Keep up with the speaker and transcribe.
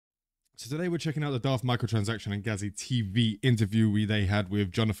So today we're checking out the Darth Microtransaction and GhazzyTV interview they had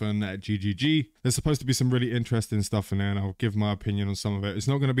with Jonathan at GGG. There's supposed to be some really interesting stuff in there, and I'll give my opinion on some of it. It's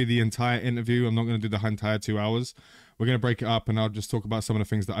not going to be the entire interview. I'm not going to do the entire 2 hours. We're going to break it up, and I'll just talk about some of the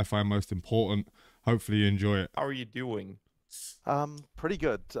things that I find most important. Hopefully you enjoy it. How are you doing? Pretty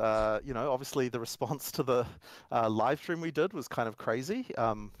good. You know, obviously the response to the live stream we did was kind of crazy.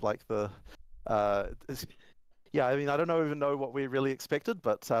 Yeah, I mean, I don't even know what we really expected,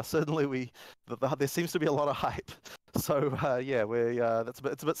 but certainly there seems to be a lot of hype. So yeah,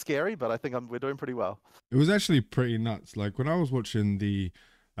 it's a bit scary, but I think we're doing pretty well. It was actually pretty nuts. Like when I was watching the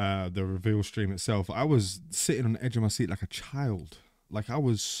reveal stream itself, I was sitting on the edge of my seat like a child. Like I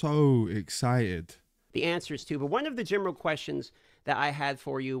was so excited. The answers to, but one of the general questions that I had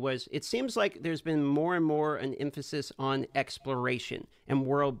for you was, it seems like there's been more and more an emphasis on exploration and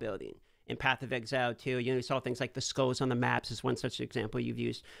world building. In Path of Exile too, you know, you saw things like the skulls on the maps is one such example you've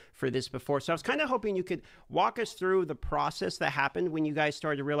used for this before. So I was kind of hoping you could walk us through the process that happened when you guys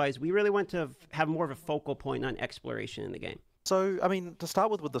started to realize we really want to have more of a focal point on exploration in the game. So, I mean, to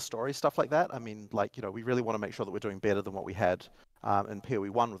start with the story stuff like that, I mean, like, you know, we really want to make sure that we're doing better than what we had in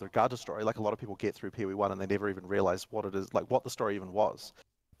PoE 1 with regard to story. Like a lot of people get through PoE 1 and they never even realize what it is, like what the story even was.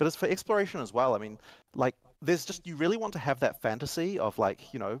 But as for exploration as well, I mean, like, there's just, you really want to have that fantasy of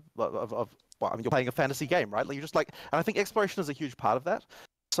like, you know, well, I mean, you're playing a fantasy game, right? Like you just like, and I think exploration is a huge part of that.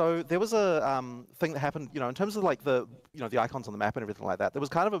 So there was a thing that happened, you know, in terms of like the, you know, the icons on the map and everything like that. There was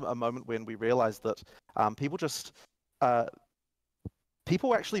kind of a moment when we realized that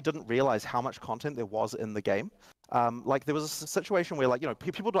people actually didn't realize how much content there was in the game. Like there was a situation where, like, you know,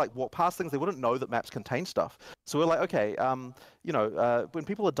 people would like walk past things, they wouldn't know that maps contain stuff. So we're like, okay, you know, when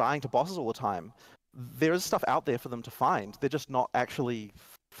people are dying to bosses all the time, there is stuff out there for them to find. They're just not actually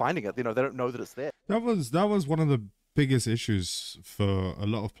finding it. You know, they don't know that it's there. That was one of the biggest issues for a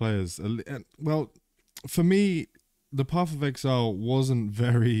lot of players. Well, for me, the Path of Exile wasn't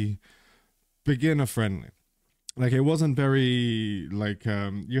very beginner friendly. Like it wasn't very like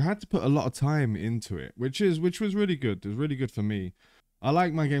you had to put a lot of time into it, which was really good. It was really good for me. I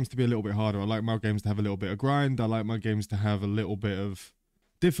like my games to be a little bit harder. I like my games to have a little bit of grind. I like my games to have a little bit of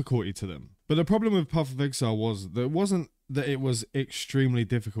difficulty to them. But the problem with Path of Exile was that it wasn't that it was extremely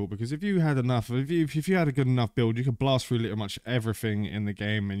difficult, because if you had enough, if you had a good enough build, you could blast through pretty much everything in the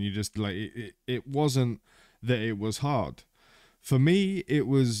game, and you just like it wasn't that it was hard. For me, it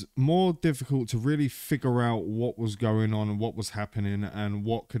was more difficult to really figure out what was going on and what was happening and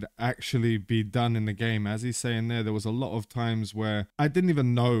what could actually be done in the game. As he's saying there was a lot of times where I didn't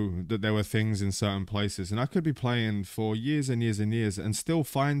even know that there were things in certain places, and I could be playing for years and years and years and still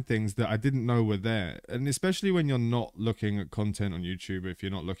find things that I didn't know were there. And especially when you're not looking at content on YouTube, if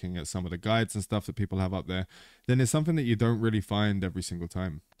you're not looking at some of the guides and stuff that people have up there, then it's something that you don't really find every single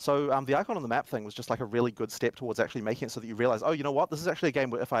time. So the icon on the map thing was just like a really good step towards actually making it so that you realize, oh, you know what, this is actually a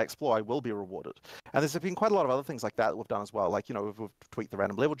game where if I explore, I will be rewarded. And there's been quite a lot of other things like that we've done as well. Like, you know, we've tweaked the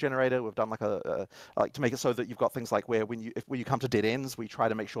random level generator. We've done like like to make it so that you've got things like where when you come to dead ends, we try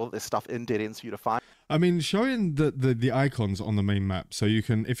to make sure that there's stuff in dead ends for you to find. I mean, showing the icons on the main map, so you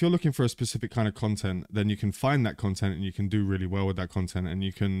can, if you're looking for a specific kind of content, then you can find that content and you can do really well with that content. And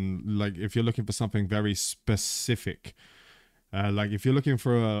you can, like, if you're looking for something very specific, like if you're looking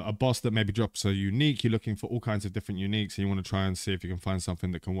for a boss that maybe drops a unique, you're looking for all kinds of different uniques, and you want to try and see if you can find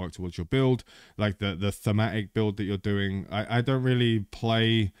something that can work towards your build, like the thematic build that you're doing. I don't really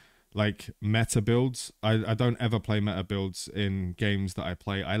play like meta builds. I don't ever play meta builds in games that I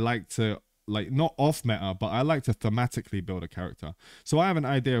play. I like to, like, not off meta, but I like to thematically build a character. So I have an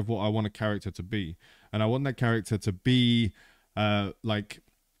idea of what I want a character to be, and I want that character to be like,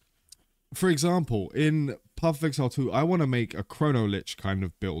 for example, in Path of Exile 2, I want to make a Chrono Lich kind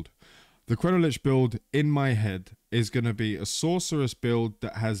of build. The Chrono Lich build in my head is going to be a sorceress build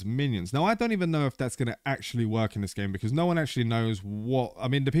that has minions. Now, I don't even know if that's going to actually work in this game, because no one actually knows what... I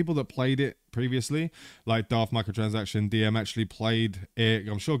mean, the people that played it previously, like Darth Microtransaction, DM, actually played it.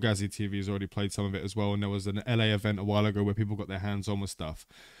 I'm sure GhazzyTV has already played some of it as well, and there was an LA event a while ago where people got their hands on with stuff.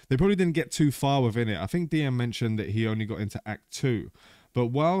 They probably didn't get too far within it. I think DM mentioned that he only got into Act 2. But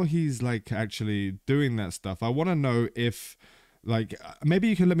while he's like actually doing that stuff, I want to know if, like, maybe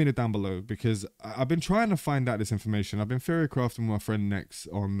you can let me know down below, because I've been trying to find out this information. I've been theory crafting with my friend Nex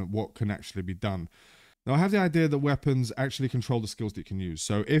on what can actually be done. Now, I have the idea that weapons actually control the skills that you can use.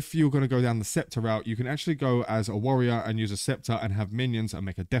 So if you're going to go down the scepter route, you can actually go as a warrior and use a scepter and have minions and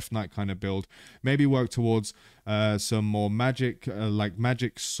make a Death Knight kind of build. Maybe work towards some more magic, like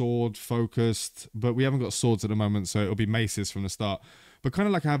magic sword focused, but we haven't got swords at the moment, so it'll be maces from the start. but kind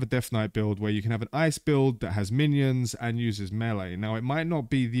of like I have a Death Knight build where you can have an ice build that has minions and uses melee. Now, it might not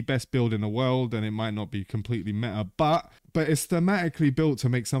be the best build in the world, and it might not be completely meta, but it's thematically built to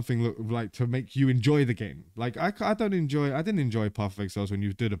make something look like, to make you enjoy the game. Like, I didn't enjoy Path of Exile when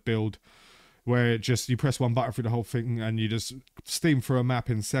you did a build where you press one button through the whole thing and you just steam through a map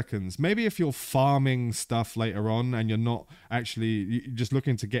in seconds. Maybe if you're farming stuff later on and you're not you're just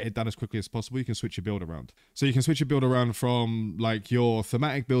looking to get it done as quickly as possible, you can switch your build around. So you can switch your build around from like your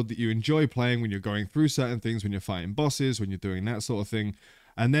thematic build that you enjoy playing when you're going through certain things, when you're fighting bosses, when you're doing that sort of thing.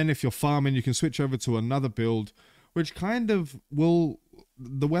 And then if you're farming, you can switch over to another build, which kind of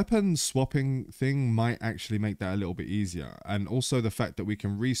the weapon swapping thing might actually make that a little bit easier. And also the fact that we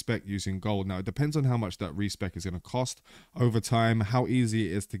can respec using gold. Now, it depends on how much that respec is going to cost over time, how easy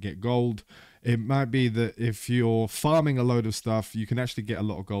it is to get gold. It might be that if you're farming a load of stuff, you can actually get a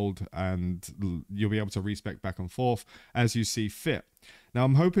lot of gold and you'll be able to respec back and forth as you see fit. Now,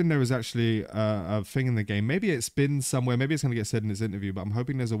 I'm hoping there is actually a thing in the game. Maybe it's been somewhere. Maybe it's going to get said in this interview, but I'm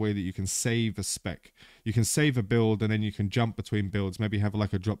hoping there's a way that you can save a spec. You can save a build, and then you can jump between builds. Maybe have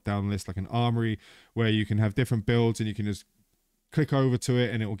like a drop-down list, like an armory, where you can have different builds, and you can just click over to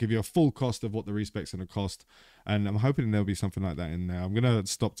it, and it will give you a full cost of what the respec's going to cost. And I'm hoping there'll be something like that in there. I'm going to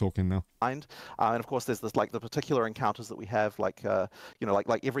stop talking now. And of course, there's this like the particular encounters that we have, like you know,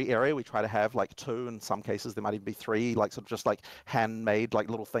 like every area we try to have like 2. In some cases, there might even be 3, like sort of just like handmade like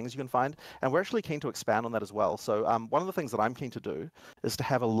little things you can find. And we're actually keen to expand on that as well. So one of the things that I'm keen to do is to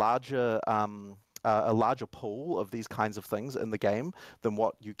have a larger pool of these kinds of things in the game than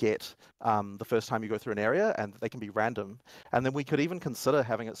what you get the first time you go through an area, and they can be random. And then we could even consider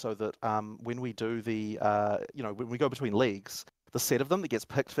having it so that when we do the when we go between leagues, the set of them that gets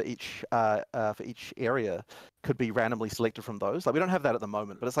picked for each area could be randomly selected from those. Like, we don't have that at the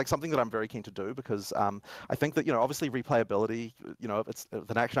moment, but it's like something that I'm very keen to do, because I think that, obviously replayability, if it's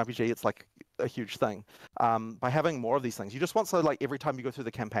an action RPG, it's like a huge thing. By having more of these things, you just want, so like every time you go through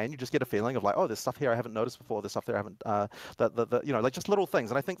the campaign, you just get a feeling of like, oh, there's stuff here I haven't noticed before, there's stuff there I haven't, like just little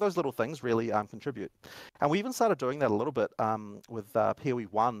things. And I think those little things really contribute. And we even started doing that a little bit with PoE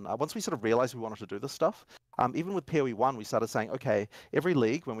 1. Once we sort of realized we wanted to do this stuff, even with PoE 1, we started saying, okay, every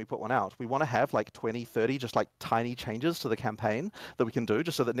league, when we put one out, we want to have like 20, 30, just like tiny changes to the campaign that we can do,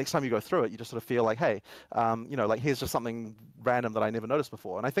 just so that next time you go through it, you just sort of feel like, hey, like here's just something random that I never noticed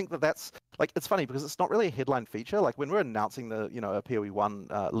before. And I think that that's like, it's funny because it's not really a headline feature. Like when we're announcing the, a PoE 1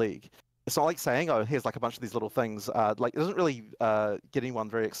 league, it's not like saying, oh, here's like a bunch of these little things. Like, it doesn't really get anyone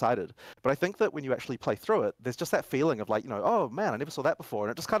very excited. But I think that when you actually play through it, there's just that feeling of like, oh man, I never saw that before.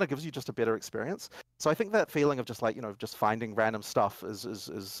 And it just kind of gives you just a better experience. So I think that feeling of just like, just finding random stuff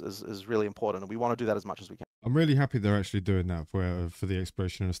is really important. And we want to do that as much as we can. I'm really happy they're actually doing that for the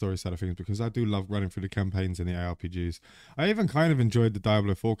exploration and the story side of things, because I do love running through the campaigns in the ARPGs. I even kind of enjoyed the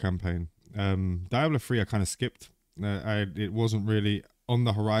Diablo 4 campaign. Diablo 3 I kind of skipped. It wasn't really on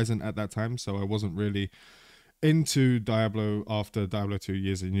the horizon at that time, so I wasn't really into Diablo after Diablo 2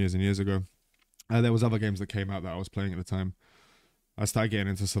 years and years and years ago. There was other games that came out that I was playing at the time. I started getting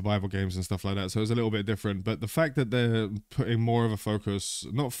into survival games and stuff like that, so it was a little bit different. But the fact that they're putting more of a focus,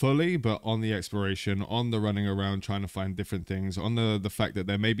 not fully, but on the exploration, on the running around trying to find different things, on the fact that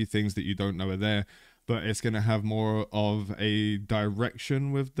there may be things that you don't know are there, but it's going to have more of a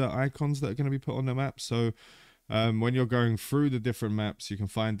direction with the icons that are going to be put on the map. So when you're going through the different maps, you can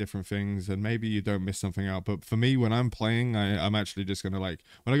find different things, and maybe you don't miss something out. But for me, when I'm playing, I'm actually just going to, like,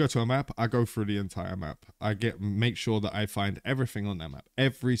 when I go to a map, I go through the entire map. Make sure that I find everything on that map.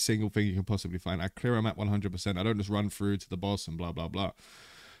 Every single thing you can possibly find. I clear a map 100%. I don't just run through to the boss and blah, blah, blah.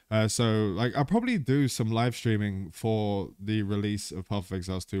 So, like, I'll probably do some live streaming for the release of Path of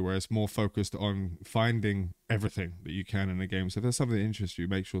Exile 2, where it's more focused on finding everything that you can in the game. So if there's something that interests you,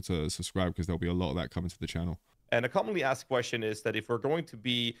 make sure to subscribe, because there'll be a lot of that coming to the channel. And a commonly asked question is that if we're going to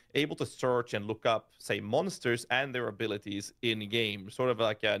be able to search and look up, say, monsters and their abilities in-game, sort of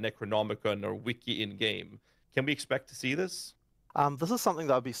like a Necronomicon or Wiki in-game, can we expect to see this? This is something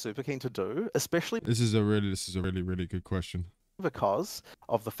that I'd be super keen to do, especially... This is a really, really good question. Because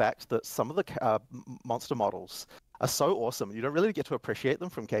of the fact that some of the monster models are so awesome. You don't really get to appreciate them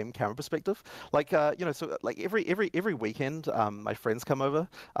from game camera perspective. Like, so like every weekend, my friends come over,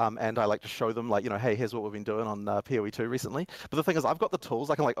 and I like to show them, like, hey, here's what we've been doing on PoE 2 recently. But the thing is, I've got the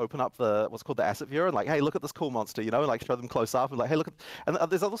tools. I can like open up what's called the asset viewer and like, hey, look at this cool monster, and like show them close up and like, hey, look at. And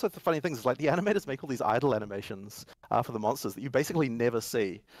there's also the funny things, like the animators make all these idle animations for the monsters that you basically never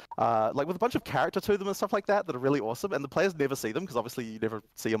see, like with a bunch of character to them and stuff like that are really awesome. And the players never see them because obviously you never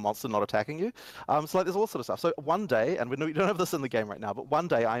see a monster not attacking you. So like there's all sort of stuff. So one day, and we don't have this in the game right now, but one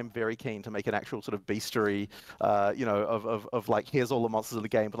day I am very keen to make an actual sort of bestiary, you know, of like, here's all the monsters in the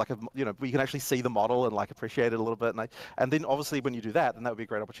game, but like, you know, we can actually see the model and like appreciate it a little bit. And then obviously when you do that, then that would be a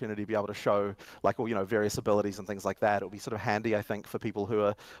great opportunity to be able to show like, all, you know, various abilities and things like that. It would be sort of handy, I think, for people who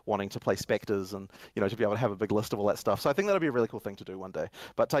are wanting to play Spectres and, you know, to be able to have a big list of all that stuff. So I think that'll be a really cool thing to do one day.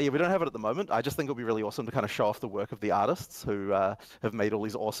 But yeah, we don't have it at the moment. I just think it'll be really awesome to kind of show off the work of the artists who have made all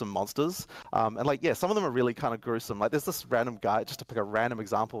these awesome monsters. And like, yeah, some of them are really kind of gruesome. Like there's this random guy, just to pick a random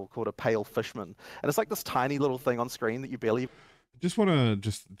example, called a pale fishman. And it's like this tiny little thing on screen that you barely... Just want to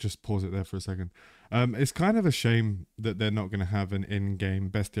just pause it there for a second. It's kind of a shame that they're not going to have an in-game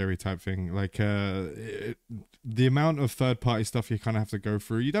bestiary type thing. Like the amount of third-party stuff you kind of have to go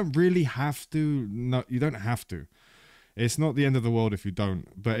through. You don't really have to. No, you don't have to. It's not the end of the world if you don't.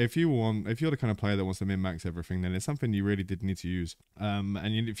 But if you're the kind of player that wants to min-max everything, then it's something you really did need to use.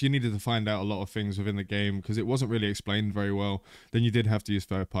 If you needed to find out a lot of things within the game because it wasn't really explained very well, then you did have to use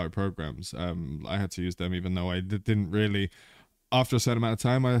third-party programs. I had to use them even though I didn't really. After a certain amount of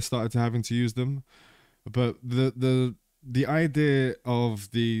time, I started to having to use them. But the idea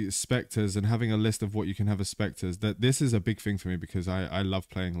of the Spectres and having a list of what you can have as Spectres, that this is a big thing for me because I love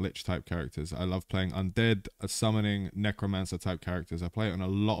playing Lich type characters. I love playing undead, summoning, necromancer type characters. I play it on a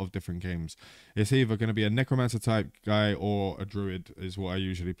lot of different games. It's either going to be a necromancer type guy or a druid is what I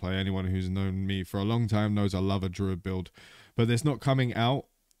usually play. Anyone who's known me for a long time knows I love a druid build. But it's not coming out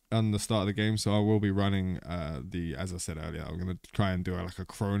on the start of the game, so I will be running as I said earlier, I'm going to try and do like a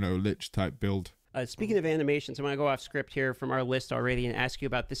chrono lich type build. Speaking of animations, I'm going to go off script here from our list already and ask you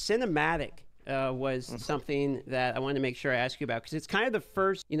about the cinematic. Was something that I wanted to make sure I ask you about because it's kind of the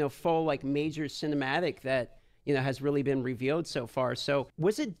first, you know, full like major cinematic that, you know, has really been revealed so far. So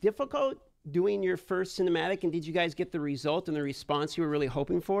was it difficult doing your first cinematic, and did you guys get the result and the response you were really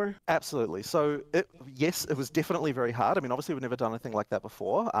hoping for? Absolutely. So yes, it was definitely very hard. I mean, obviously we've never done anything like that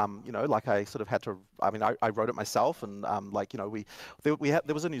before. You know, like I sort of had to, I mean, I wrote it myself, and like, you know,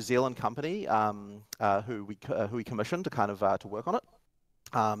 there was a New Zealand company who we commissioned to kind of to work on it.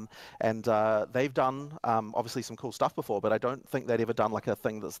 And they've done obviously some cool stuff before, but I don't think they'd ever done like a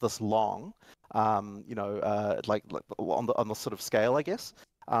thing that's this long, you know, like on the sort of scale, I guess.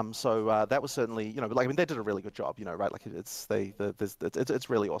 So that was certainly, you know, like, I mean, they did a really good job, you know, right? Like it's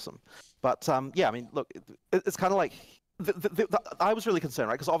really awesome. But yeah, I mean, look, it's kind of like, I was really concerned,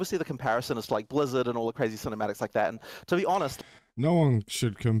 right? Because obviously the comparison is to like Blizzard and all the crazy cinematics like that. And to be honest, no one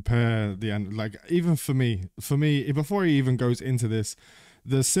should compare like, even for me, before he even goes into this,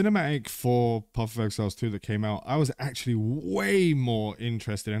 the cinematic for Path of Exile 2 that came out, I was actually way more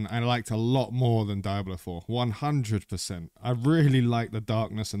interested in. I liked a lot more than Diablo 4, 100%. I really liked the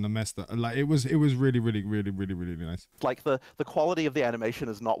darkness and the mess that, like, it was really, really, really, really, really nice. Like the quality of the animation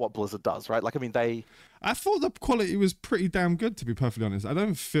is not what Blizzard does, right? Like, I mean, I thought the quality was pretty damn good, to be perfectly honest. I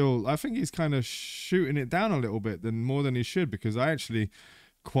think he's kind of shooting it down a little bit more than he should, because I actually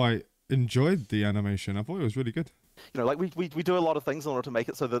quite enjoyed the animation. I thought it was really good. You know, like we do a lot of things in order to make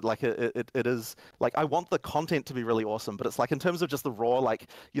it so that like it is like, I want the content to be really awesome, but it's like in terms of just the raw, like,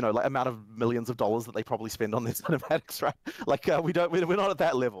 you know, like amount of millions of dollars that they probably spend on their cinematics, right? Like we're not at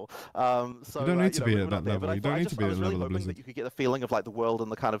that level. So you don't need to be at that level. You don't need to be at the level of Blizzard. That you could get a feeling of like the world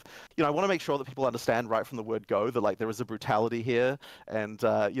and the kind of, you know, I want to make sure that people understand right from the word go that like there is a brutality here, and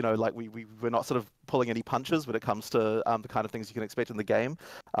you know, like we're not sort of pulling any punches when it comes to the kind of things you can expect in the game.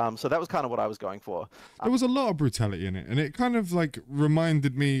 So that was kind of what I was going for. There was a lot of brutality in it, and it kind of like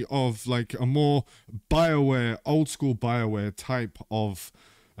reminded me of like a more BioWare, old school BioWare type of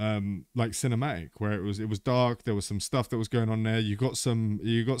like cinematic, where it was dark. There was some stuff that was going on there. You got some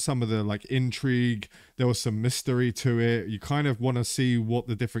of the like intrigue. There was some mystery to it. You kind of want to see what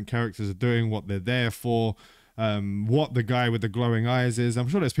the different characters are doing, what they're there for. What the guy with the glowing eyes is. I'm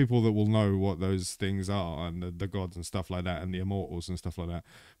sure there's people that will know what those things are, and the gods and stuff like that, and the immortals and stuff like that.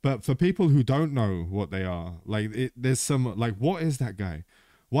 But for people who don't know what they are, like there's some like, what is that guy?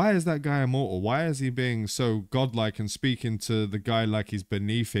 Why is that guy immortal? Why is he being so godlike and speaking to the guy like he's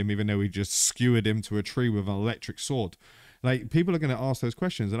beneath him, even though he just skewered him to a tree with an electric sword? Like, people are going to ask those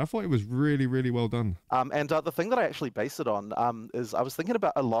questions, and I thought it was really, really well done. And the thing that I actually base it on is I was thinking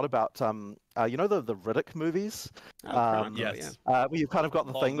a lot about you know, the Riddick movies. Yes. Where you've kind of got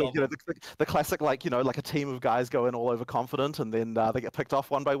the thing that, you know, the classic, like, you know, like a team of guys go in all overconfident, and then they get picked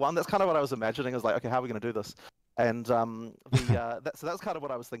off one by one. That's kind of what I was imagining. Is like, okay, how are we going to do this? And so that's kind of what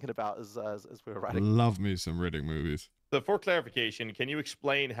I was thinking about as we were writing. Love me some Riddick movies. So for clarification, can you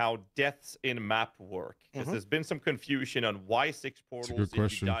explain how deaths in map work? Because there's been some confusion on why 6 portals,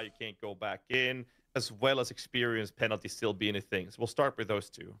 if you die, you can't go back in, as well as experience penalty still being a thing. So we'll start with those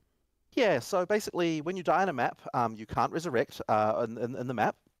two. Yeah, so basically, when you die in a map, you can't resurrect in the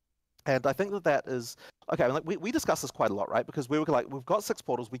map. And I think that that is okay. Like we discussed this quite a lot, right? Because we were like, we've got 6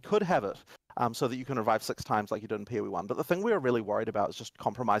 portals, we could have it so that you can revive 6 times like you did in PoE1. But the thing we were really worried about is just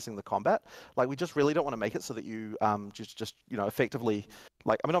compromising the combat. Like we just really don't want to make it so that you just effectively,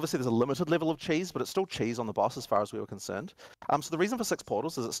 like, I mean, obviously there's a limited level of cheese, but it's still cheese on the boss as far as we were concerned. So the reason for 6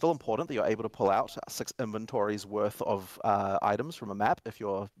 portals is it's still important that you're able to pull out 6 inventories worth of items from a map if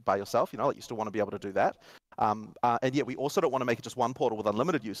you're by yourself. Like you still want to be able to do that. And yet we also don't want to make it just one portal with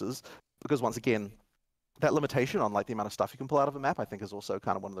unlimited uses, because once again, that limitation on like the amount of stuff you can pull out of a map, I think, is also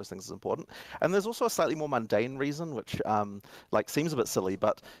kind of one of those things that's important. And there's also a slightly more mundane reason, which like seems a bit silly,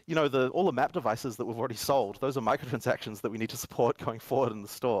 but all the map devices that we've already sold, those are microtransactions that we need to support going forward in the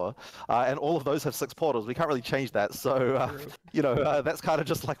store, and all of those have 6 portals. We can't really change that, so that's kind of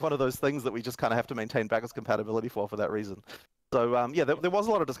just like one of those things that we just kind of have to maintain backwards compatibility for that reason. So yeah, there was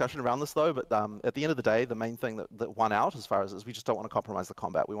a lot of discussion around this though, but at the end of the day, the main thing that won out as far as is we just don't want to compromise the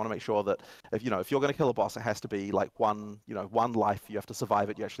combat. We want to make sure that if you're going to kill a boss, it has to be like one life. You have to survive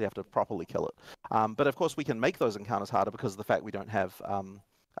it. You actually have to properly kill it. But of course, we can make those encounters harder because of the fact we don't have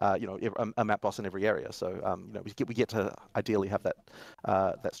a map boss in every area. So we get to ideally have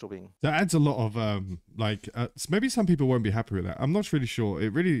that still being. That adds a lot of maybe some people won't be happy with that. I'm not really sure.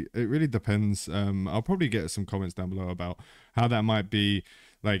 It really depends. I'll probably get some comments down below about how that might be.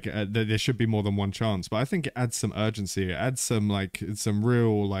 Like there should be more than one chance, but I think it adds some urgency. It adds some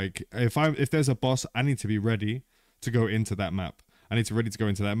real if there's a boss, I need to be ready to go into that map. I need to go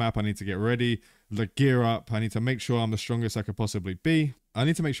into that map. I need to get ready, gear up. I need to make sure I'm the strongest I could possibly be. I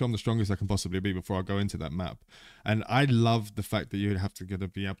need to make sure I'm the strongest I can possibly be before I go into that map. And I love the fact that you have to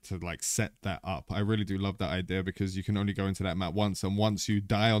be able to set that up. I really do love that idea, because you can only go into that map once, and once you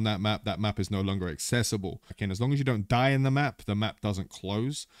die on that map is no longer accessible. Again, as long as you don't die in the map doesn't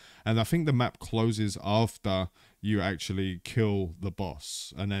close. And I think the map closes after you actually kill the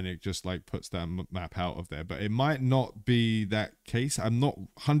boss, and then it just puts that map out of there. But it might not be that case. I'm not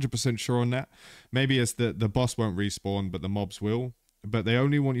 100% sure on that. Maybe it's the boss won't respawn, but the mobs will. But they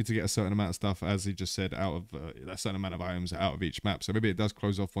only want you to get a certain amount of stuff, as he just said, out of a certain amount of items out of each map. So maybe it does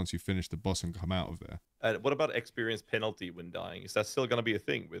close off once you finish the boss and come out of there. What about experience penalty when dying? Is that still going to be a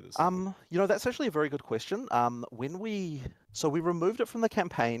thing with this? That's actually a very good question. We removed it from the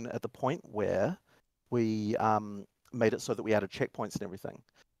campaign at the point where we made it so that we added checkpoints and everything.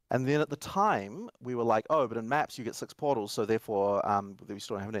 And then at the time, we were like, oh, but in maps you get 6 portals, so therefore we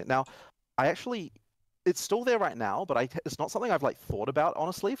still don't have it. Now, it's still there right now, but it's not something I've thought about,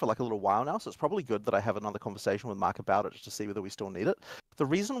 honestly, for a little while now. So it's probably good that I have another conversation with Mark about it just to see whether we still need it. The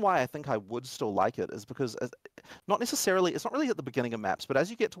reason why I think I would still like it is because it's not really at the beginning of maps, but as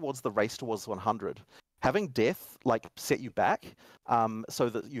you get towards the race towards 100, having death set you back, so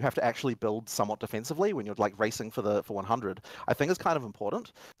that you have to actually build somewhat defensively when you're racing for 100, I think is kind of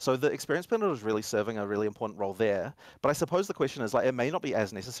important. So the experience penalty is really serving a really important role there. But I suppose the question is it may not be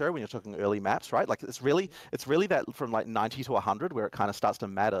as necessary when you're talking early maps, right? It's really that from 90 to 100 where it kind of starts to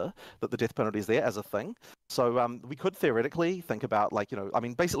matter that the death penalty is there as a thing. So we could theoretically think about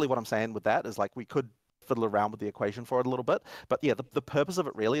basically what I'm saying with that is we could fiddle around with the equation for it a little bit, but yeah, the purpose of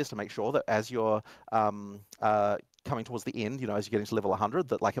it really is to make sure that as you're coming towards the end, as you're getting to level 100,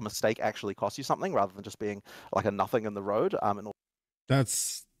 that a mistake actually costs you something rather than just being a nothing in the road.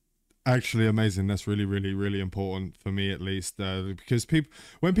 That's actually amazing. That's really, really, really important for me, at least, because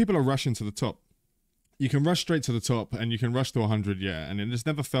when people are rushing to the top, you can rush straight to the top and you can rush to 100, yeah, and it just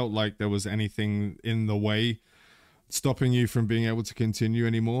never felt like there was anything in the way stopping you from being able to continue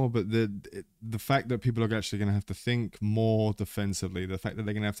anymore. But the fact that people are actually going to have to think more defensively, the fact that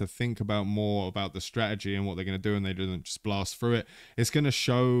they're going to have to think more about the strategy and what they're going to do, and they don't just blast through it, it's going to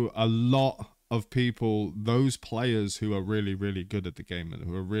show a lot of people, those players who are really, really good at the game and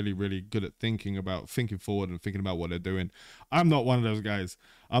who are really, really good at thinking forward and thinking about what they're doing. I'm not one of those guys.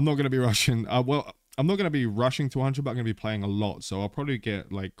 I'm not going to be rushing. I'm not going to be rushing to 100, but I'm going to be playing a lot. So I'll probably get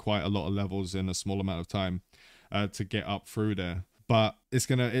quite a lot of levels in a small amount of time to get up through there. But it's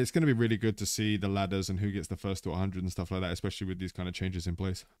gonna be really good to see the ladders and who gets the first to 100 and stuff like that, especially with these kind of changes in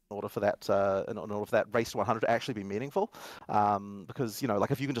place. In order for that race to 100 to actually be meaningful, because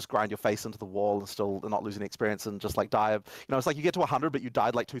if you can just grind your face into the wall and still not losing experience and just die, it's you get to 100 but you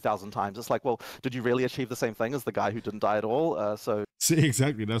died 2,000 times. It's well, did you really achieve the same thing as the guy who didn't die at all? So see,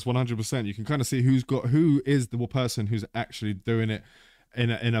 exactly, that's 100%. You can kind of see who is the person who's actually doing it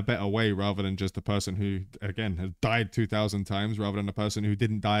in a better way, rather than just the person who, again, has died 2,000 times, rather than the person who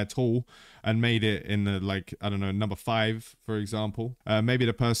didn't die at all and made it in the, like, I don't know, number 5, for example. Maybe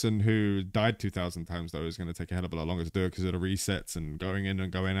the person who died 2,000 times, though, is going to take a hell of a lot longer to do it because of the resets and going in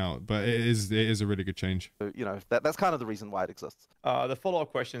and going out. But it is a really good change. You know, that's kind of the reason why it exists. The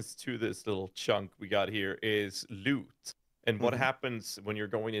follow-up questions to this little chunk we got here is loot. And what happens when you're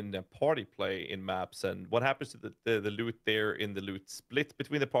going in a party play in maps, and what happens to the loot there in the loot split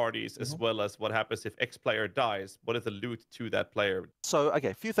between the parties, as well as what happens if X player dies? What is the loot to that player? So, okay,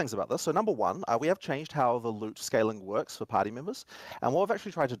 a few things about this. So number one, we have changed how the loot scaling works for party members. And what we've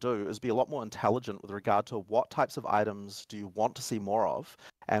actually tried to do is be a lot more intelligent with regard to what types of items do you want to see more of,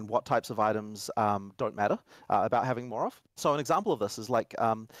 and what types of items don't matter about having more of. So an example of this is like,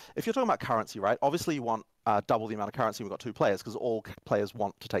 if you're talking about currency, right? Obviously you want double the amount of currency. We've got 2 players because all players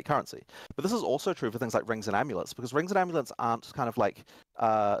want to take currency. But this is also true for things like rings and amulets, because rings and amulets aren't kind of like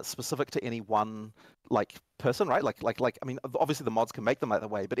specific to any one like person, right? Like I mean, obviously the mods can make them that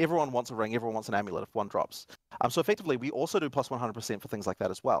way, but everyone wants a ring, everyone wants an amulet if one drops. So effectively, we also do plus 100% for things like that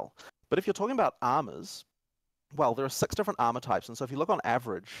as well. But if you're talking about armors, well, there are 6 different armor types, and so if you look on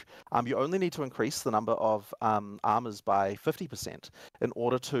average, you only need to increase the number of armors by 50% in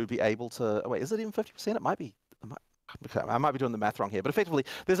order to be able to. Oh, wait, is it even 50%? It might be. Okay, I might be doing the math wrong here, but effectively,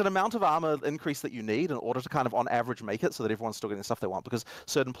 there's an amount of armor increase that you need in order to kind of, on average, make it so that everyone's still getting the stuff they want, because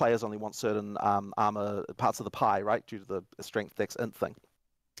certain players only want certain armor parts of the pie, right, due to the strength, dex, int thing.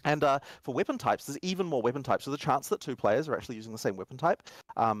 And for weapon types, there's even more weapon types. So the chance that 2 players are actually using the same weapon type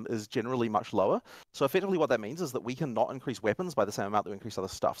is generally much lower. So effectively what that means is that we can not increase weapons by the same amount that we increase other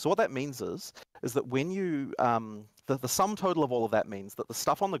stuff. So what that means is that when you, the sum total of all of that means that the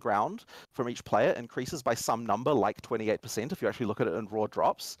stuff on the ground from each player increases by some number like 28% if you actually look at it in raw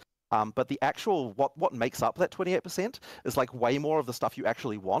drops. But the actual, what makes up that 28% is like way more of the stuff you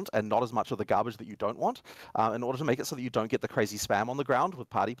actually want and not as much of the garbage that you don't want, in order to make it so that you don't get the crazy spam on the ground with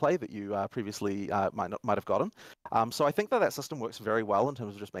party play that you previously might have gotten. So I think that system works very well in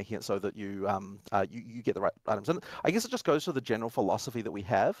terms of just making it so that you get the right items. And I guess it just goes to the general philosophy that we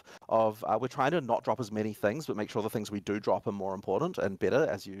have of we're trying to not drop as many things, but make sure the things we do drop are more important and better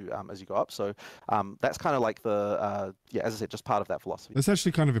as you go up. So that's kind of like the as I said, just part of that philosophy. It's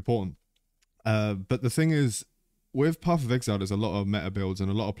actually kind of important. But the thing is, with Path of Exile, there's a lot of meta builds, and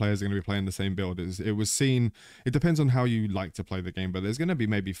a lot of players are going to be playing the same build. It was seen, it depends on how you like to play the game, but there's going to be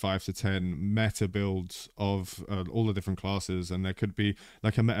maybe 5 to 10 meta builds of all the different classes, and there could be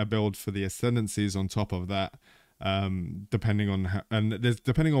like a meta build for the ascendancies on top of that, depending on how, and there's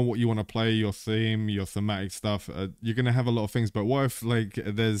depending on what you want to play, your theme, your thematic stuff. You're going to have a lot of things, but what if like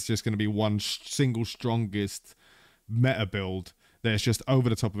there's just going to be one single strongest meta build that's just over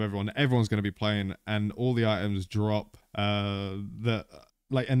the top of everyone, everyone's going to be playing, and all the items drop, and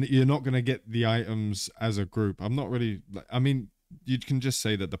you're not going to get the items as a group. I'm not really, I mean, you can just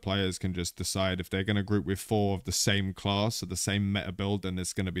say that the players can just decide if they're going to group with 4 of the same class or the same meta build, then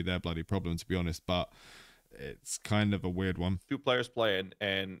it's going to be their bloody problem, to be honest. But it's kind of a weird one. 2 players play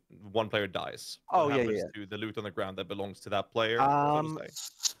and 1 player dies. Oh, what happens yeah. to the loot on the ground that belongs to that player?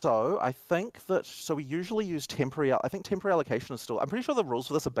 So I think that, so we usually use temporary, I think temporary allocation is still, I'm pretty sure the rules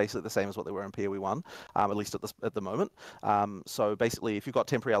for this are basically the same as what they were in PoE 1, at least at the moment. So basically, if you've got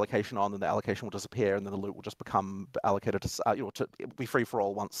temporary allocation on, then the allocation will disappear, and then the loot will just become allocated to be free for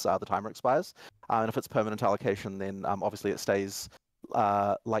all once the timer expires. And if it's permanent allocation, then obviously it stays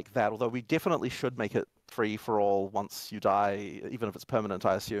like that, although we definitely should make it free for all once you die, even if it's permanent,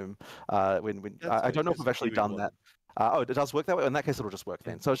 I assume. I don't know if we've actually done that. Oh, it does work that way? In that case, it'll just work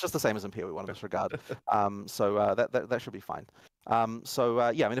then. So it's just the same as in PoE 1 in this regard. So that should be fine. Yeah,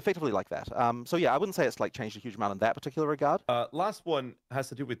 I mean, effectively like that. So yeah, I wouldn't say it's like changed a huge amount in that particular regard. Last one has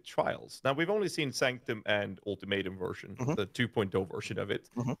to do with trials. Now, we've only seen Sanctum and Ultimatum version, the 2.0 version of it.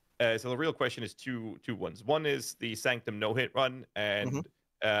 So the real question is two ones. One is the Sanctum no-hit run, and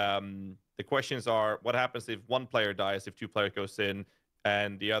the questions are, what happens if 1 player dies, if 2 players goes in,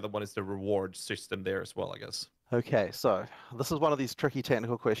 and the other one is the reward system there as well, I guess. Okay, so this is one of these tricky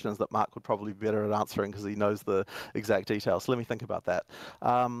technical questions that Mark would probably be better at answering because he knows the exact details. So let me think about that.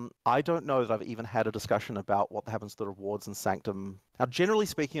 I don't know that I've even had a discussion about what happens to the rewards in Sanctum. Now, generally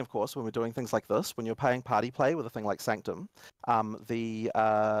speaking, of course, when we're doing things like this, when you're paying party play with a thing like Sanctum, the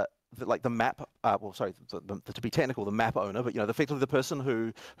map, to be technical, the map owner, but effectively the person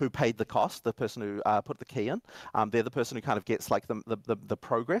who paid the cost, the person who put the key in, they're the person who kind of gets like the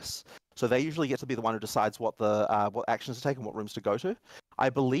progress. So they usually get to be the one who decides what actions to take and what rooms to go to. I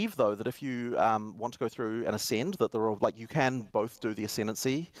believe though that if you want to go through and ascend, that there are like you can both do the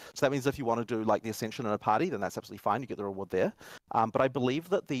ascendancy. So that means if you want to do like the ascension in a party, then that's absolutely fine. You get the reward there. But I believe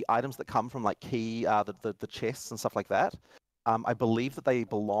that the items that come from like key, the chests and stuff like that, I believe that they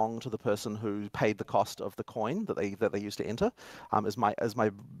belong to the person who paid the cost of the coin that they used to enter. Is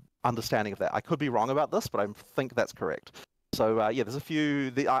my understanding of that. I could be wrong about this, but I think that's correct. So yeah, there's a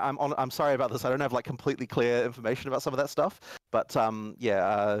few. I'm sorry about this. I don't have like completely clear information about some of that stuff, but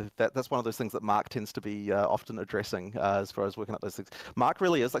yeah, that's one of those things that Mark tends to be often addressing as far as working out those things. Mark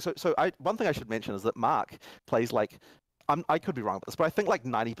really is like so. One thing I should mention is that Mark plays like. I could be wrong about this, but I think like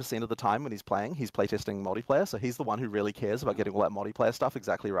 90% of the time when he's playing, he's playtesting multiplayer. So he's the one who really cares about getting all that multiplayer stuff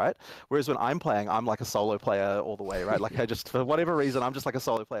exactly right. Whereas when I'm playing, I'm like a solo player all the way, right? Like I just, for whatever reason, I'm just like a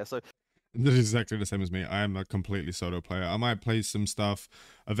solo player. So this is exactly the same as me. I am a completely solo player. I might play some stuff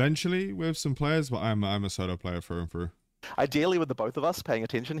eventually with some players, but I'm a solo player through and through. Ideally, with the both of us paying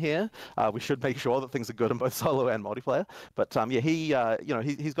attention here, we should make sure that things are good in both solo and multiplayer. But yeah,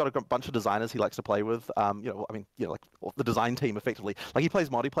 he's got a bunch of designers he likes to play with. Like the design team effectively. Like he plays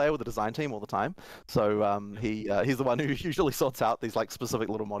multiplayer with the design team all the time. So he's the one who usually sorts out these like specific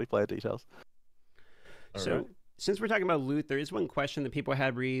little multiplayer details. So since we're talking about loot, there is one question that people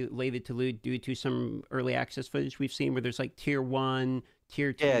had related to loot due to some early access footage we've seen where there's like tier 1,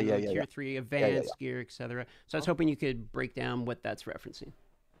 tier 2, tier 3 advanced gear, etc. So I was hoping you could break down what that's referencing.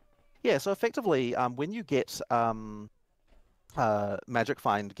 Yeah, so effectively, when you get magic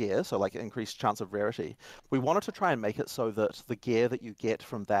find gear, so like increased chance of rarity, we wanted to try and make it so that the gear that you get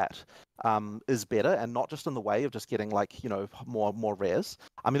from that is better, and not just in the way of just getting like more rares.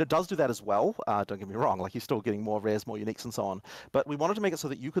 I mean, it does do that as well. Don't get me wrong; like you're still getting more rares, more uniques, and so on. But we wanted to make it so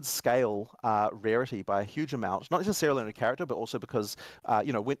that you could scale rarity by a huge amount, not necessarily in a character, but also because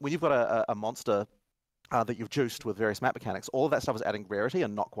when you've got a monster that you've juiced with various map mechanics, all of that stuff is adding rarity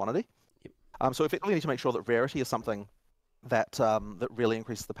and not quantity. So effectively, we need to make sure that rarity is something that really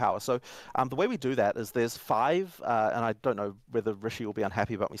increases the power. So the way we do that is there's 5, and I don't know whether Rishi will be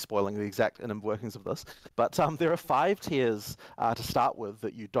unhappy about me spoiling the exact inner workings of this, but there are 5 tiers to start with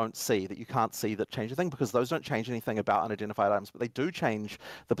that you don't see, that you can't see that change anything, because those don't change anything about unidentified items, but they do change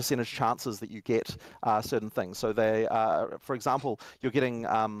the percentage chances that you get certain things. So they, for example, you're getting...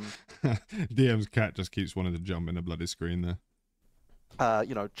 DM's cat just keeps wanting to jump in the bloody screen there.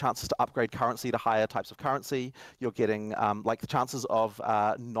 Chances to upgrade currency to higher types of currency. You're getting like the chances of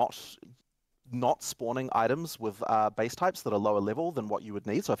not spawning items with base types that are lower level than what you would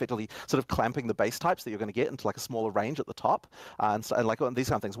need. So effectively sort of clamping the base types that you're going to get into like a smaller range at the top, and these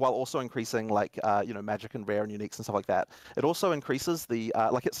kind of things, while also increasing like magic and rare and uniques and stuff like that. It also increases the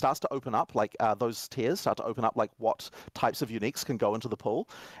it starts to open up like those tiers start to open up like what types of uniques can go into the pool.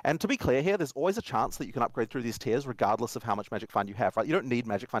 And to be clear here, there's always a chance that you can upgrade through these tiers regardless of how much magic find you have, right? You don't need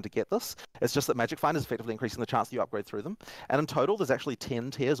magic find to get this. It's just that magic find is effectively increasing the chance that you upgrade through them. And in total, there's actually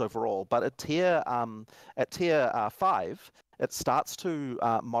 10 tiers overall, but at tier 5, it starts to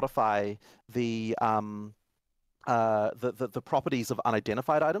modify the properties of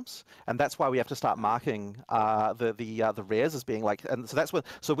unidentified items, and that's why we have to start marking the rares as being like, and so that's when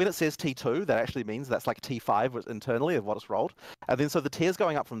it says T2, that actually means that's like T5 internally of what it's rolled, and then so the tiers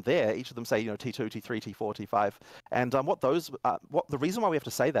going up from there, each of them say T2, T3, T4, T5, and what the reason why we have to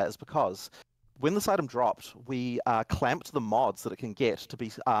say that is because when this item dropped, we clamped the mods that it can get to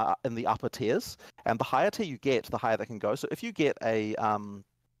be in the upper tiers, and the higher tier you get, the higher they can go. So if you get a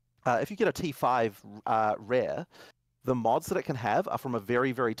T5 rare, the mods that it can have are from a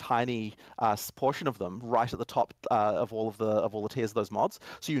very, very tiny portion of them right at the top of all the tiers of those mods.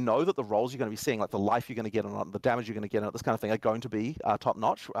 So you know that the rolls you're going to be seeing, like the life you're going to get on it, the damage you're going to get on it, this kind of thing, are going to be top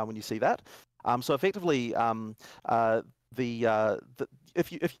notch when you see that. So effectively,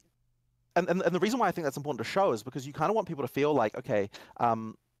 And the reason why I think that's important to show is because you kind of want people to feel like, okay,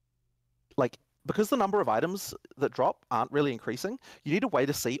 because the number of items that drop aren't really increasing, you need a way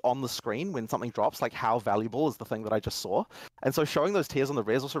to see on the screen when something drops, like how valuable is the thing that I just saw. And so showing those tiers on the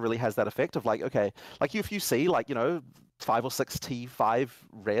rares also really has that effect of like, okay, like if you see like, 5 or 6 T5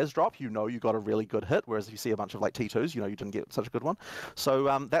 rares drop, you got a really good hit, whereas if you see a bunch of like T2s, you didn't get such a good one.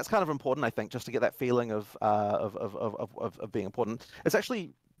 So that's kind of important, I think, just to get that feeling of being important. It's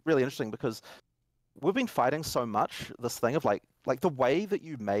actually really interesting because we've been fighting so much this thing of like the way that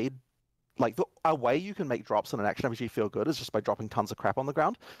you made a way you can make drops in an action RPG feel good is just by dropping tons of crap on the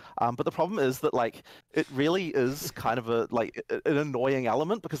ground. But the problem is that like it really is kind of an annoying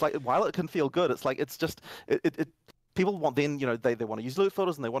element because like while it can feel good, it's like it's just people want then, you know, they want to use loot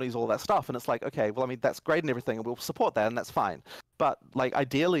filters and they want to use all that stuff. And it's like, okay, well, I mean, that's great and everything, and we'll support that, and that's fine. But like,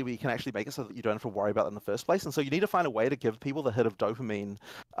 ideally, we can actually make it so that you don't have to worry about it in the first place. And so you need to find a way to give people the hit of dopamine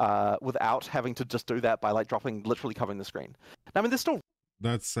without having to just do that by like literally covering the screen. Now, I mean, there's still...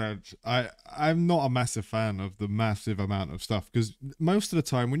 That's sad. I'm not a massive fan of the massive amount of stuff, because most of the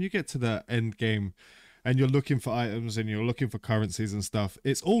time when you get to the end game and you're looking for items and you're looking for currencies and stuff,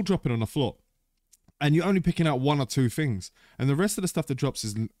 it's all dropping on the floor. And you're only picking out one or two things. And the rest of the stuff that drops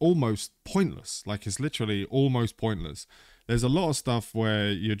is almost pointless. Like, it's literally almost pointless. There's a lot of stuff where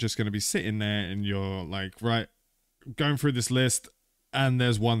you're just going to be sitting there and you're like, right, going through this list, and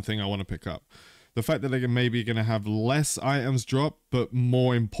there's one thing I want to pick up. The fact that they're maybe going to have less items drop, but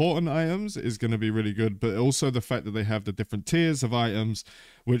more important items is going to be really good. But also the fact that they have the different tiers of items,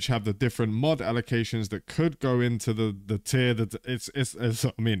 which have the different mod allocations that could go into the tier that it's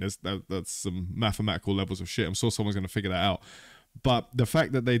I mean, that's some mathematical levels of shit. I'm sure someone's going to figure that out. But the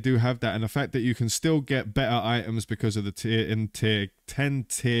fact that they do have that, and the fact that you can still get better items because of the tier 10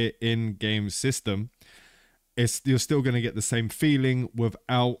 tier in-game system, you're still going to get the same feeling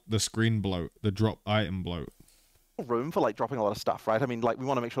without the screen bloat, the drop item bloat. Room for like dropping a lot of stuff, right? I mean, like, we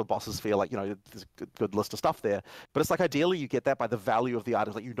want to make sure bosses feel like, you know, there's a good list of stuff there, but it's like, ideally you get that by the value of the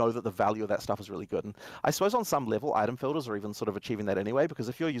items. Like, you know that the value of that stuff is really good. And I suppose on some level item filters are even sort of achieving that anyway, because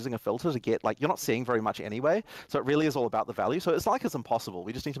if you're using a filter to get, like, you're not seeing very much anyway, so it really is all about the value. So it's not like it's impossible.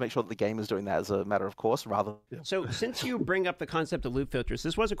 We just need to make sure that the game is doing that as a matter of course, rather. So since you bring up the concept of loot filters,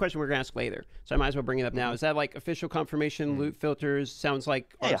 this was a question we are going to ask later, so I might as well bring it up now. Is that like official confirmation? Loot filters sounds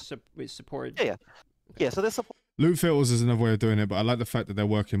like support. Yeah, so there's support. Loot filters is another way of doing it, but I like the fact that they're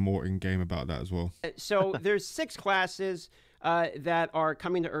working more in game about that as well. So there's 6 classes that are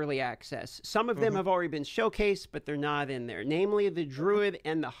coming to early access. Some of them have already been showcased, but they're not in there, namely the Druid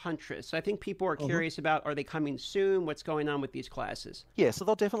and the Huntress. So I think people are curious about, are they coming soon? What's going on with these classes? Yeah, so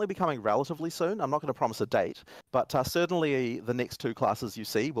they'll definitely be coming relatively soon. I'm not going to promise a date, but certainly the next 2 classes you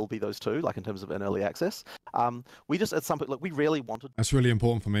see will be those 2, like in terms of in early access. We just, at some point, look, we really wanted... That's really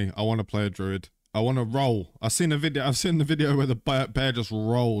important for me. I want to play a Druid. I want to roll. I've seen the video where the bear just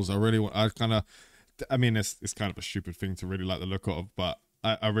rolls. I mean, it's kind of a stupid thing to really like the look of, but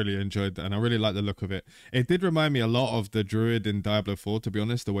I really enjoyed that, and I really like the look of it. It did remind me a lot of the Druid in Diablo 4, to be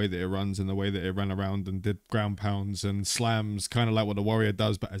honest, the way that it runs and the way that it ran around and did ground pounds and slams, kind of like what the warrior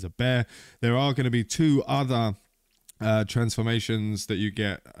does, but as a bear. There are going to be 2 other transformations that you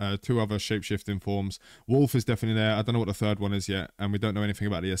get, 2 other shape-shifting forms. Wolf is definitely there. I don't know what the 3rd one is yet, and we don't know anything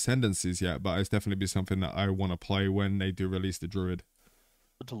about the ascendancies yet, but it's definitely be something that I want to play when they do release the Druid.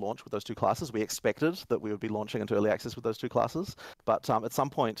 To launch with those 2 classes. We expected that we would be launching into early access with those 2 classes, but at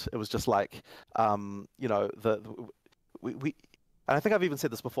some point it was just like, you know, we and I think I've even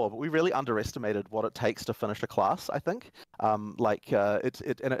said this before, but we really underestimated what it takes to finish a class, I think.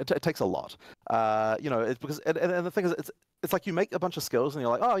 It takes a lot. You know, it's because, and the thing is, it's like you make a bunch of skills and you're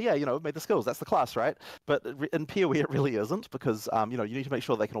like, oh yeah, you know, made the skills, that's the class, right? But in PoE it really isn't, because you know, you need to make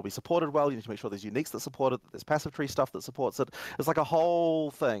sure they can all be supported well. You need to make sure there's uniques that support it, that there's passive tree stuff that supports it. It's like a whole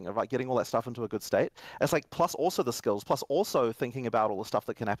thing of like getting all that stuff into a good state. It's like, plus also the skills, plus also thinking about all the stuff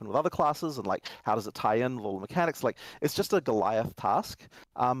that can happen with other classes and like how does it tie in with all the mechanics. Like, it's just a Goliath task.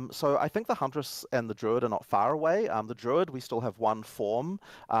 So I think the Huntress and the Druid are not far away. The Druid, we still have 1 form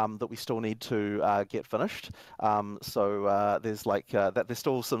that we still need to get finished. There's like there's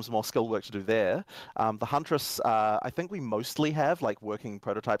still some more skill work to do there. The Huntress, I think we mostly have like working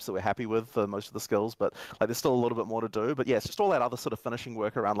prototypes that we're happy with for most of the skills, but like there's still a little bit more to do. But yeah, it's just all that other sort of finishing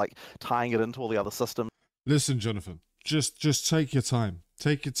work around like tying it into all the other systems. Listen, Jonathan, just take your time.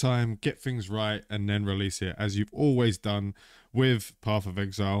 Take your time, get things right, and then release it, as you've always done with Path of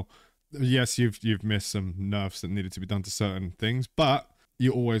Exile. Yes, you've missed some nerfs that needed to be done to certain things, but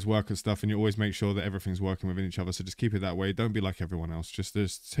you always work at stuff and you always make sure that everything's working within each other. So just keep it that way. Don't be like everyone else. Just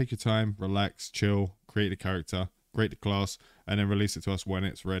take your time, relax, chill, create a character, create the class, and then release it to us when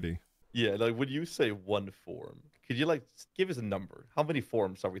it's ready. Yeah, like when you say 1 form, could you like give us a number? How many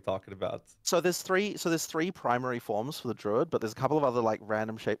forms are we talking about? So there's 3 primary forms for the Druid, but there's a couple of other like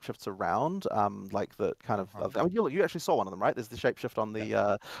random shapeshifts around, like the kind of I mean, you actually saw one of them, right? There's the shapeshift on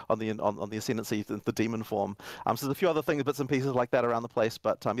the Ascendancy, the demon form. So there's a few other things, bits and pieces like that around the place,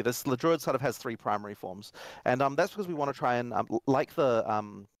 but yeah, the Druid sort of has 3 primary forms, and that's because we want to try and like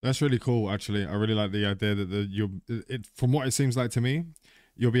the That's really cool, actually. I really like the idea that from what it seems like to me,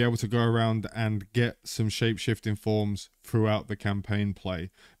 you'll be able to go around and get some shape-shifting forms throughout the campaign play,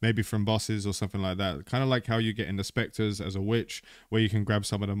 maybe from bosses or something like that. Kind of like how you get in the Spectres as a witch, where you can grab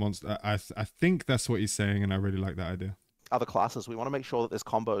some of the monsters. I think that's what he's saying, and I really like that idea. other classes, we want to make sure that there's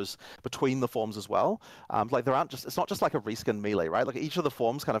combos between the forms as well. Like there aren't just, it's not just like a reskin melee, right? Like each of the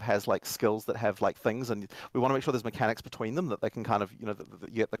forms kind of has like skills that have like things, and we want to make sure there's mechanics between them that they can kind of, you know,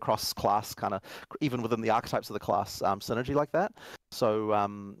 you get the cross-class kind of, even within the archetypes of the class, synergy like that. So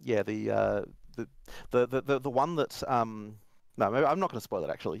yeah, the one that no, maybe I'm not going to spoil it,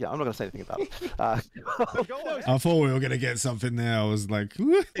 actually. Yeah, I'm not going to say anything about it. I thought we were going to get something there. I was like,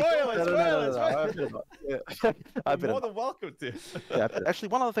 Spoil it. I'm more than welcome to. Yeah, actually,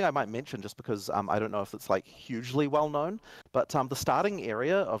 one other thing I might mention, just because I don't know if it's like hugely well known, but the starting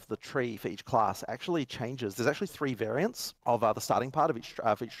area of the tree for each class actually changes. There's actually 3 variants of the starting part of each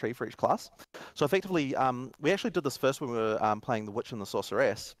tree for each class. So effectively, we actually did this first when we were playing the Witch and the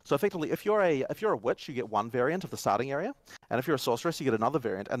Sorceress. So effectively, if you're a witch, you get one variant of the starting area, and if you're a sorceress, you get another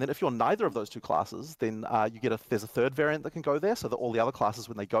variant. And then if you're neither of those 2 classes, then you get there's a 3rd variant that can go there, so that all the other classes,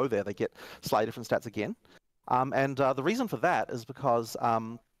 when they go there, they get slightly different stats again. And the reason for that is because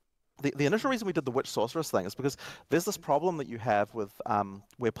the initial reason we did the Witch Sorceress thing is because there's this problem that you have with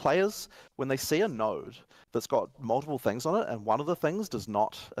where players, when they see a node that's got multiple things on it and one of the things does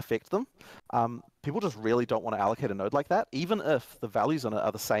not affect them, people just really don't want to allocate a node like that, even if the values on it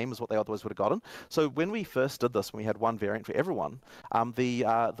are the same as what they otherwise would have gotten. So when we first did this, when we had one variant for everyone,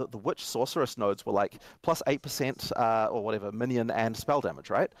 the Witch Sorceress nodes were like plus 8% or whatever minion and spell damage,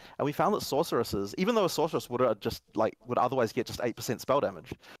 right? And we found that sorceresses, even though a sorceress would otherwise get just 8% spell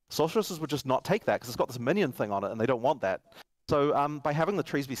damage, sorceresses would just not take that because it's got this minion thing on it and they don't want that. So by having the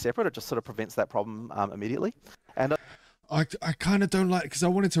trees be separate, it just sort of prevents that problem immediately. And I kind of don't like, because I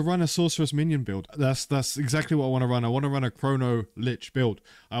wanted to run a sorceress minion build. That's exactly what I want to run. I want to run a chrono lich build.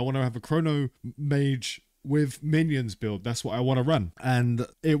 I want to have a chrono mage with minions build. That's what I want to run. And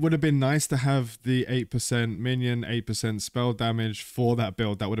it would have been nice to have the 8% minion, 8% spell damage for that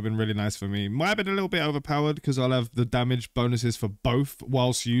build. That would have been really nice for me. Might have been a little bit overpowered because I'll have the damage bonuses for both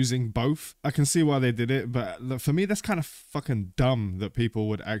whilst using both. I can see why they did it, but for me, that's kind of fucking dumb that people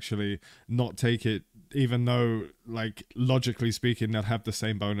would actually not take it, even though, like, logically speaking, they'll have the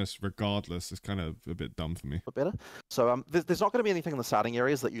same bonus regardless. It's kind of a bit dumb for me. Better. So there's not going to be anything in the starting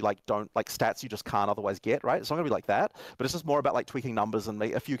areas that you don't stats you just can't otherwise get, right? It's not going to be like that, but it's just more about like tweaking numbers and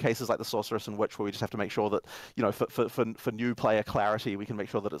a few cases like the Sorceress and Witch where we just have to make sure that, you know, for new player clarity, we can make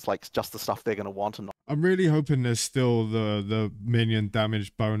sure that it's like just the stuff they're going to want and not. I'm really hoping there's still the minion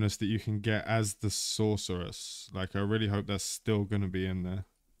damage bonus that you can get as the Sorceress. Like, I really hope that's still going to be in there.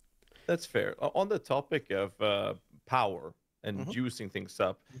 That's fair. On the topic of power and juicing things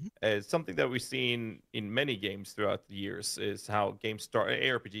up, something that we've seen in many games throughout the years is how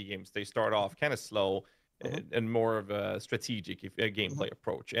ARPG games, they start off kind of slow and more of a strategic gameplay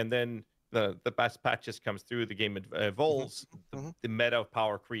approach. And then the best patches comes through, the game evolves, the meta of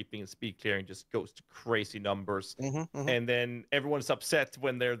power creeping and speed clearing just goes to crazy numbers. And then everyone's upset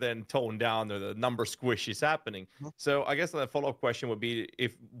when they're then toned down or the number squish is happening. So I guess the follow-up question would be,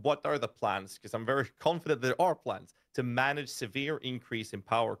 what are the plans? Because I'm very confident there are plans to manage severe increase in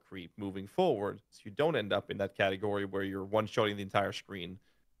power creep moving forward, so you don't end up in that category where you're one-shotting the entire screen.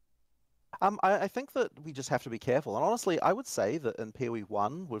 I think that we just have to be careful. And honestly, I would say that in PoE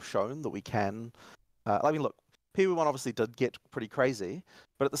 1, we've shown that we can... I mean, look, PoE 1 obviously did get pretty crazy,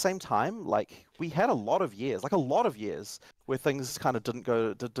 but at the same time, like, we had a lot of years, where things kind of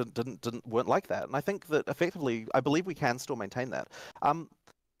weren't like that. And I think that effectively, I believe we can still maintain that.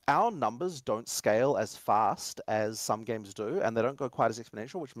 Our numbers don't scale as fast as some games do, and they don't go quite as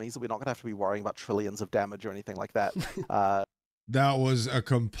exponential, which means that we're not going to have to be worrying about trillions of damage or anything like that. That was a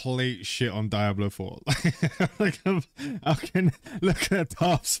complete shit on Diablo 4. Like, I can look at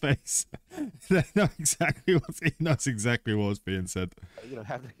Darth's face. They know exactly he knows exactly what was being said. You know,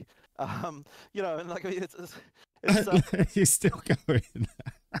 you know, and like, I mean, He's still going.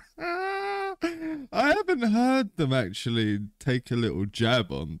 I haven't heard them actually take a little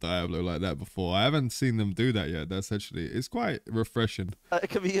jab on Diablo like that before. I haven't seen them do that yet. It's quite refreshing. It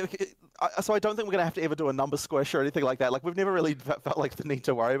can be. So I don't think we're going to have to ever do a number squish or anything like that. Like, we've never really felt like the need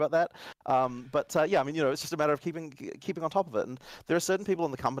to worry about that. But yeah, I mean, you know, it's just a matter of keeping on top of it. And there are certain people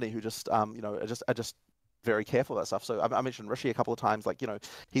in the company who just, you know, are just very careful about stuff. So I mentioned Rishi a couple of times. Like, you know,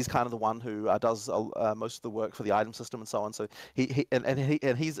 he's kind of the one who does most of the work for the item system and so on. So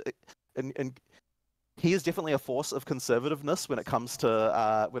he is definitely a force of conservativeness when it comes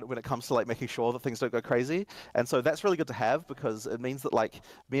to when it comes to like making sure that things don't go crazy. And so that's really good to have, because it means that like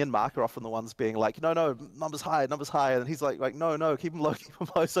me and Mark are often the ones being like, no, numbers high, and he's like no, keep them low.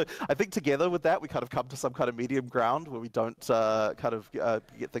 So I think together with that, we kind of come to some kind of medium ground where we don't kind of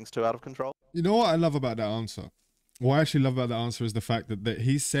get things too out of control. You know what I love about that answer? What I actually love about that answer is the fact that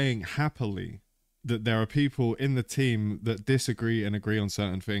he's saying happily that there are people in the team that disagree and agree on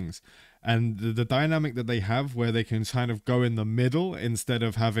certain things, and the dynamic that they have where they can kind of go in the middle instead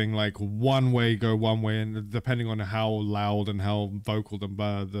of having like one way go one way, and depending on how loud and how vocal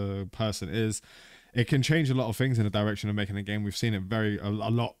the person is, it can change a lot of things in the direction of making a game. We've seen it a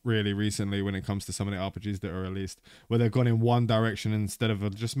lot really recently when it comes to some of the RPGs that are released, where they've gone in one direction instead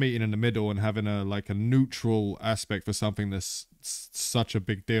of just meeting in the middle and having a neutral aspect for something that's such a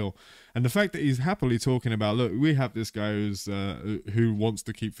big deal. And the fact that he's happily talking about, look, we have this guy who wants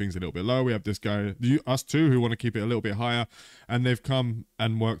to keep things a little bit low. We have this guy, us two, who want to keep it a little bit higher, and they've come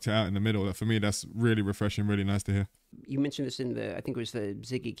and worked it out in the middle. For me, that's really refreshing, really nice to hear. You mentioned this in I think it was the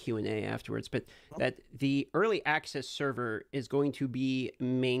Ziggy Q&A afterwards, but that the early access server is going to be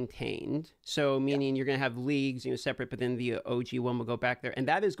maintained. So meaning you're going to have leagues, separate, but then the OG one will go back there. And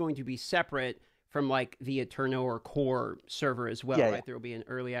that is going to be separate from like the Eterno or core server as well, right? There will be an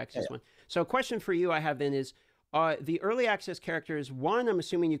early access one. So a question for you I have then is, the early access characters, one, I'm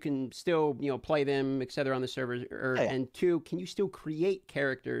assuming you can still, play them, et cetera, on the server, and two, can you still create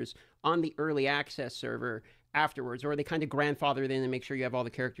characters on the early access server afterwards, or are they kind of grandfathered in and make sure you have all the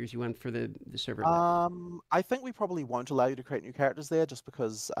characters you want for the server? I think we probably won't allow you to create new characters there, just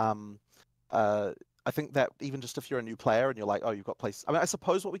because I think that even just if you're a new player and you're like, oh, you've got place. I mean, I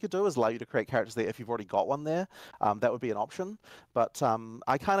suppose what we could do is allow you to create characters there if you've already got one there. That would be an option. But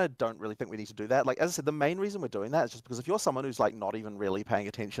I kind of don't really think we need to do that. Like, as I said, the main reason we're doing that is just because if you're someone who's like not even really paying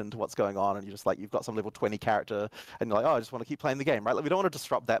attention to what's going on, and you're just like, you've got some level 20 character and you're like, oh, I just want to keep playing the game, right? Like, we don't want to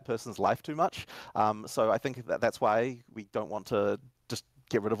disrupt that person's life too much. So I think that's why we don't want to just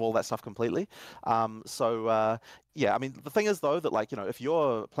get rid of all that stuff completely. Yeah, I mean, the thing is, though, that, like, if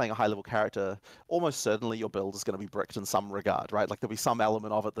you're playing a high-level character, almost certainly your build is going to be bricked in some regard, right? Like, there'll be some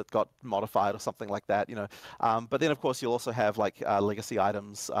element of it that got modified or something like that, But then, of course, you'll also have, like, legacy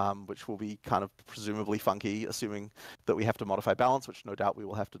items, which will be kind of presumably funky, assuming that we have to modify balance, which no doubt we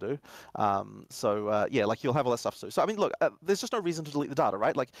will have to do. Yeah, like, you'll have all that stuff too. So, I mean, look, there's just no reason to delete the data,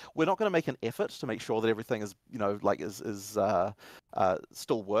 right? Like, we're not going to make an effort to make sure that everything is,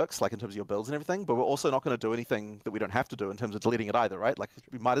 still works, like, in terms of your builds and everything, but we're also not going to do anything that we don't have to do in terms of deleting it either, right? Like,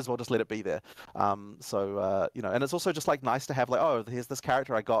 we might as well just let it be there. And it's also just like nice to have, like, oh, here's this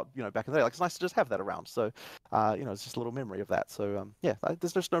character I got, back in the day. Like, it's nice to just have that around. So, it's just a little memory of that. So, yeah,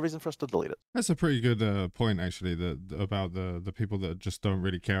 there's just no reason for us to delete it. That's a pretty good point, actually, about the people that just don't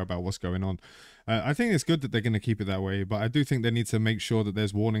really care about what's going on. I think it's good that they're going to keep it that way, but I do think they need to make sure that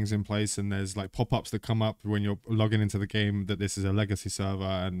there's warnings in place and there's like pop-ups that come up when you're logging into the game that this is a legacy server,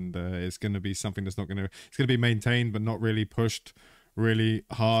 and it's going to be something that's it's going to be maintained but not really pushed really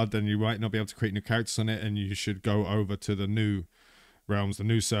hard, and you might not be able to create new characters on it, and you should go over to the new realms, the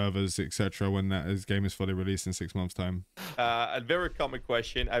new servers, etc. when that game is fully released in 6 months' time. A very common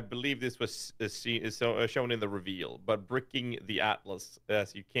question. I believe this was shown in the reveal, but bricking the Atlas,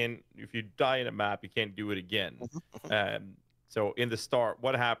 as you can, if you die in a map, you can't do it again. So in the start,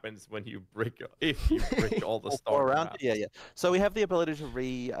 what happens when you if you brick all the start around? Yeah. So we have the ability to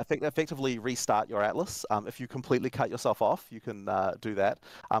effectively restart your Atlas. If you completely cut yourself off, you can do that.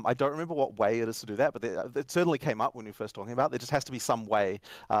 I don't remember what way it is to do that, but it certainly came up when we were first talking about it. There just has to be some way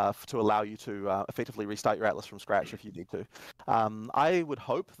to allow you to effectively restart your Atlas from scratch if you need to. I would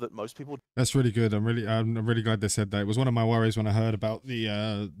hope that most people. That's really good. I'm really glad they said that. It was one of my worries when I heard about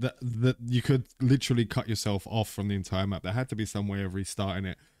that you could literally cut yourself off from the entire map. There had to be some way of restarting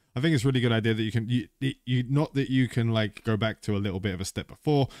it. I think it's a really good idea that you not that you can like go back to a little bit of a step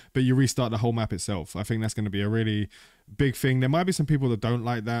before, but you restart the whole map itself. I think that's going to be a really big thing. There might be some people that don't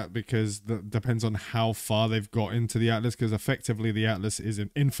like that because that depends on how far they've got into the Atlas, because effectively the Atlas is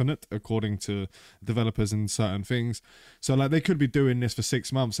infinite according to developers and certain things. So like they could be doing this for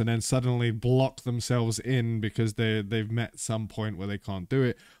 6 months and then suddenly block themselves in because they've met some point where they can't do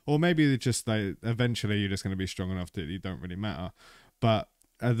it, or maybe they just eventually you're just going to be strong enough that it don't really matter. But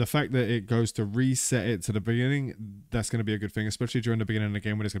the fact that it goes to reset it to the beginning, that's going to be a good thing, especially during the beginning of the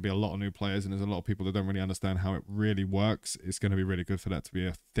game when there's going to be a lot of new players and there's a lot of people that don't really understand how it really works. It's going to be really good for that to be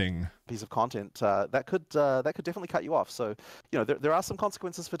a thing. Piece of content that could definitely cut you off. So, there are some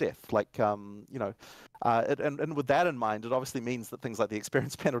consequences for death. Like, and with that in mind, it obviously means that things like the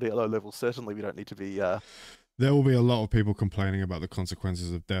experience penalty at low levels, certainly we don't need to be. There will be a lot of people complaining about the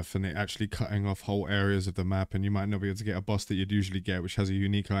consequences of death and it actually cutting off whole areas of the map, and you might not be able to get a boss that you'd usually get, which has a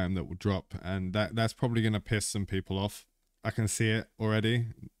unique item that will drop, and that's probably going to piss some people off. I can see it already.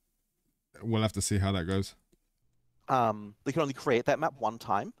 We'll have to see how that goes. They can only create that map one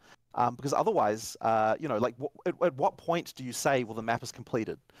time, because otherwise, like, at what point do you say, well, the map is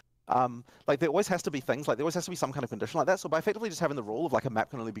completed? Like there always has to be things, like there always has to be some kind of condition like that. So by effectively just having the rule of like a map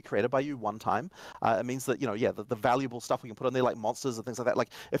can only be created by you one time, it means that, you know, yeah, the valuable stuff we can put in there, like monsters and things like that. Like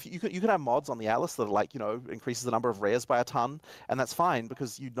if you can have mods on the Atlas that are like, you know, increases the number of rares by a ton, and that's fine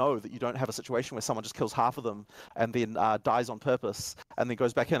because you know that you don't have a situation where someone just kills half of them and then dies on purpose and then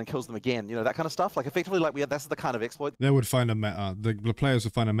goes back in and kills them again. You know, that kind of stuff. Like effectively, like that's the kind of exploit. They would find a meta. The players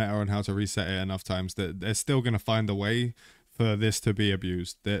would find a meta on how to reset it enough times that they're still going to find a way for this to be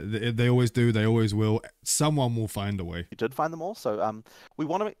abused. They always do. They always will. Someone will find a way. You did find them all. So we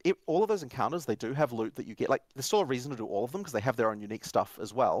want to all of those encounters. They do have loot that you get. Like there's still a reason to do all of them because they have their own unique stuff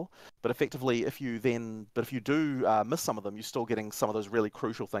as well. But effectively, if you do miss some of them, you're still getting some of those really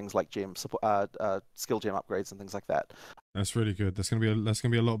crucial things like skill gem upgrades and things like that. That's really good. That's gonna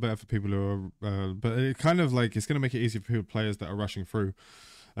be a lot better for people who are. But it kind of like it's gonna make it easier for players that are rushing through.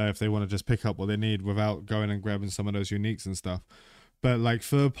 If they want to just pick up what they need without going and grabbing some of those uniques and stuff. But like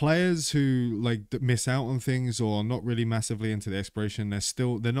for players who like miss out on things or are not really massively into the exploration,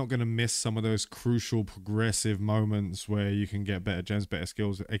 they're not going to miss some of those crucial progressive moments where you can get better gems, better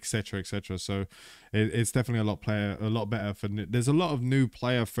skills, etc., etc. So it's definitely a lot better for. There's a lot of new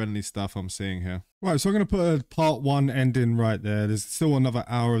player friendly stuff I'm seeing here. Right, so I'm going to put a part 1 ending right there. There's still another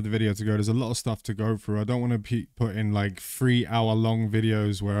hour of the video to go. There's a lot of stuff to go through. I don't want to put in like 3-hour-long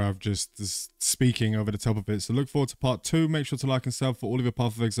videos where I've just speaking over the top of it. So look forward to part 2. Make sure to like and sub for all of your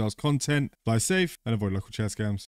Path of Exile's content. Buy safe and avoid local chat scams.